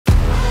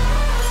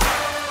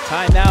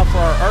Time now for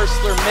our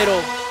Arcelor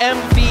Mittal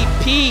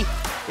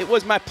MVP. It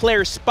was my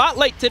player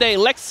spotlight today,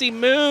 Lexi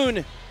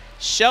Mohn.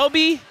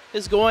 Shelby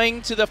is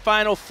going to the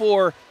Final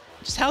Four.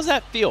 Just how's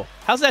that feel?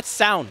 How's that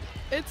sound?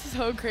 It's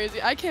so crazy.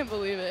 I can't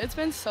believe it. It's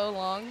been so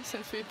long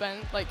since we've been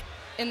like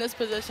in this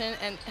position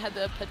and had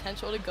the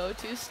potential to go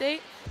to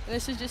state. And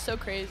this is just so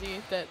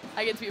crazy that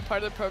I get to be a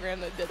part of the program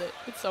that did it.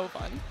 It's so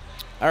fun.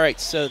 All right,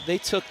 so they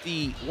took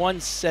the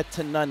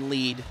 1-0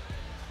 lead.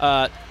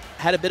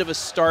 Had a bit of a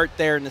start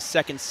there in the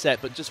second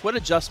set, but just what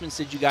adjustments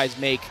did you guys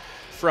make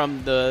from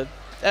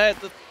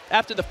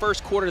after the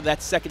first quarter of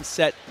that second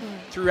set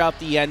throughout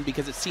the end,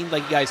 because it seemed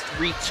like you guys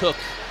retook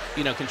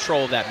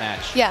control of that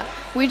match? Yeah,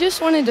 we just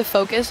wanted to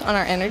focus on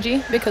our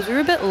energy because we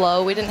were a bit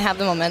low. We didn't have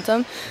the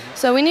momentum.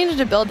 So we needed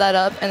to build that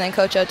up, and then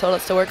Coach O told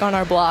us to work on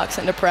our blocks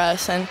and to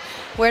press and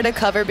where to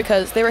cover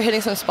because they were hitting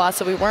some spots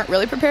that we weren't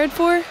really prepared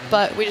for,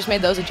 but we just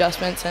made those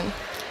adjustments and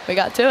we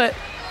got to it.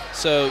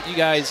 So you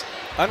guys,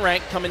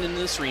 unranked coming into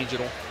this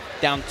regional,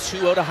 down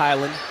 2-0 to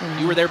Highland.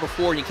 You were there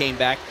before and you came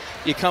back.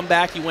 You come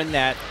back, you win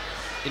that.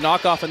 You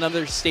knock off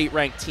another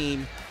state-ranked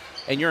team,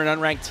 and you're an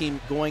unranked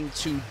team going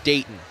to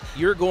Dayton.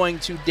 You're going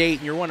to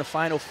Dayton. You're one of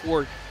Final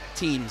Four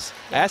teams.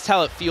 I asked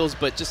how it feels,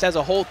 but just as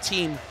a whole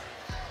team,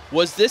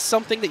 was this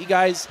something that you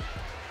guys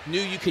knew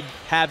you could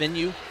have in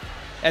you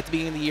at the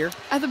beginning of the year?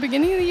 At the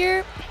beginning of the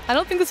year, I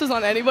don't think this was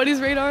on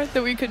anybody's radar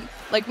that we could,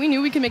 we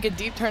knew we could make a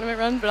deep tournament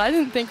run, but I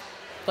didn't think,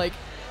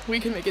 we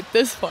could make it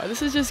this far.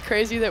 This is just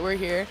crazy that we're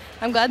here.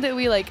 I'm glad that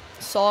we,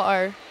 saw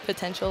our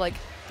potential,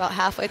 about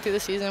halfway through the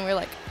season.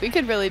 We're we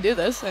could really do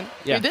this, and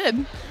we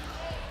did.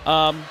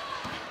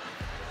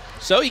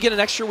 So you get an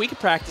extra week of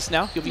practice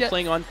now. You'll be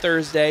playing on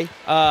Thursday.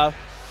 What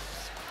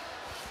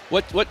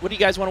do you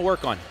guys want to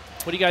work on?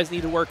 What do you guys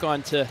need to work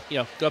on to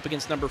go up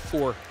against number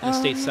 4 in the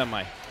state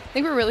semi? I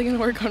think we're really going to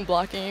work on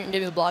blocking and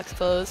getting the blocks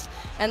closed,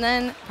 and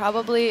then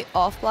probably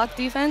off-block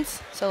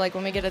defense. So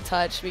when we get a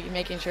touch,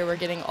 making sure we're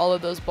getting all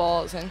of those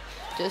balls and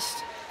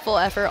just full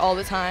effort all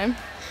the time.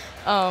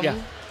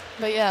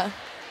 But yeah, and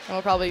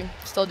we'll probably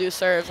still do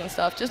serves and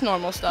stuff, just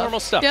normal stuff. Normal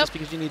stuff, just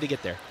because you need to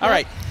get there. All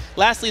right.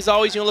 Lastly, as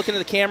always, you want to look into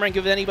the camera and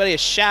give anybody a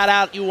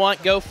shout-out you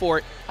want. Go for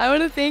it. I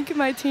want to thank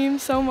my team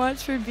so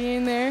much for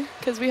being there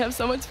because we have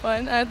so much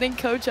fun. I thank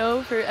Coach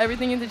O for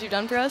everything that you've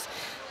done for us.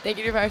 Thank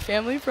you to my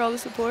family for all the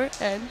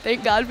support, and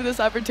thank God for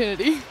this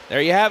opportunity.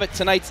 There you have it.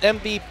 Tonight's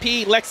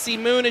MVP, Lexi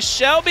Mohn, is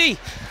Shelby.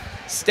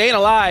 Staying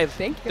alive.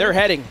 Thank you. They're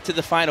heading to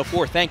the Final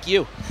Four. Thank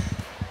you.